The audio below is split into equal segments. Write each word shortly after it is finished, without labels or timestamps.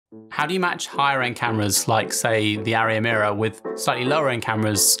How do you match higher end cameras like, say, the Arri Amira with slightly lower end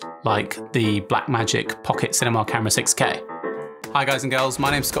cameras like the Blackmagic Pocket Cinema Camera 6K? Hi guys and girls,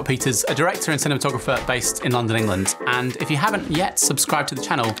 my name's Scott Peters, a director and cinematographer based in London, England. And if you haven't yet subscribed to the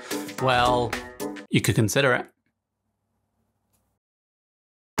channel, well, you could consider it.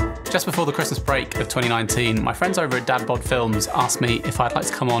 Just before the Christmas break of 2019, my friends over at Dad Bod Films asked me if I'd like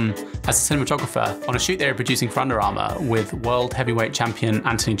to come on as a cinematographer on a shoot they were producing for Under Armour with world heavyweight champion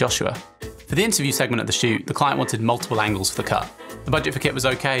Anthony Joshua. For the interview segment of the shoot, the client wanted multiple angles for the cut. The budget for kit was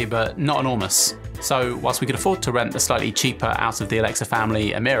okay, but not enormous. So whilst we could afford to rent the slightly cheaper out of the Alexa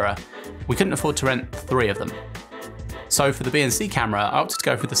family Amira, we couldn't afford to rent 3 of them. So for the B&C camera, I opted to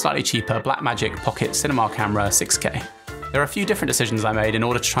go for the slightly cheaper Blackmagic Pocket Cinema Camera 6K. There are a few different decisions I made in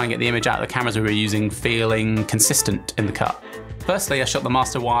order to try and get the image out of the cameras we were using feeling consistent in the cut. Firstly, I shot the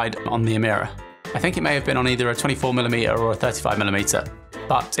master wide on the Amira. I think it may have been on either a 24mm or a 35mm,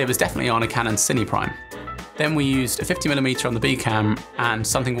 but it was definitely on a Canon Cine Prime. Then we used a 50mm on the B cam and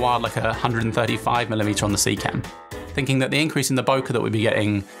something wild like a 135mm on the C cam, thinking that the increase in the bokeh that we'd be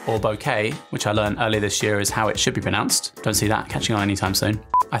getting, or bokeh, which I learned earlier this year is how it should be pronounced, don't see that catching on anytime soon.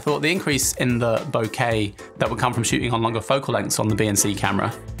 I thought the increase in the bokeh that would come from shooting on longer focal lengths on the B&C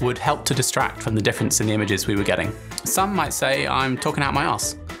camera would help to distract from the difference in the images we were getting. Some might say I'm talking out my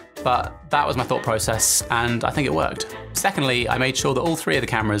arse, but that was my thought process and I think it worked. Secondly, I made sure that all 3 of the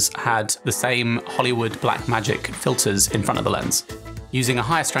cameras had the same Hollywood Blackmagic filters in front of the lens, using a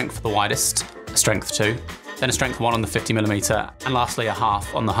higher strength for the widest, a strength 2, then a strength 1 on the 50mm, and lastly a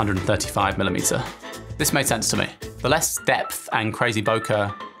half on the 135mm. This made sense to me. The less depth and crazy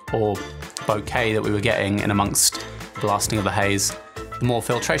bokeh, or bokeh, that we were getting in amongst the blasting of the haze, the more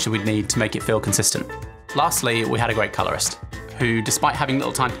filtration we'd need to make it feel consistent. Lastly, we had a great colorist, who, despite having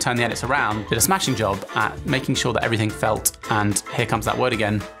little time to turn the edits around, did a smashing job at making sure that everything felt, and here comes that word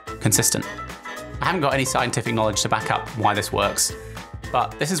again, consistent. I haven't got any scientific knowledge to back up why this works,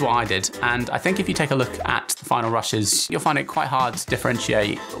 but this is what I did, and I think if you take a look at the final rushes, you'll find it quite hard to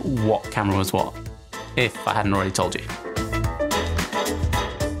differentiate what camera was what, if I hadn't already told you.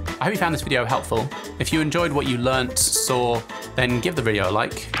 I hope you found this video helpful. If you enjoyed what you learnt, saw, then give the video a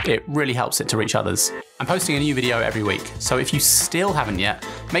like. It really helps it to reach others. I'm posting a new video every week, so if you still haven't yet,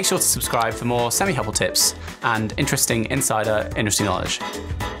 make sure to subscribe for more semi-helpful tips and interesting insider industry knowledge.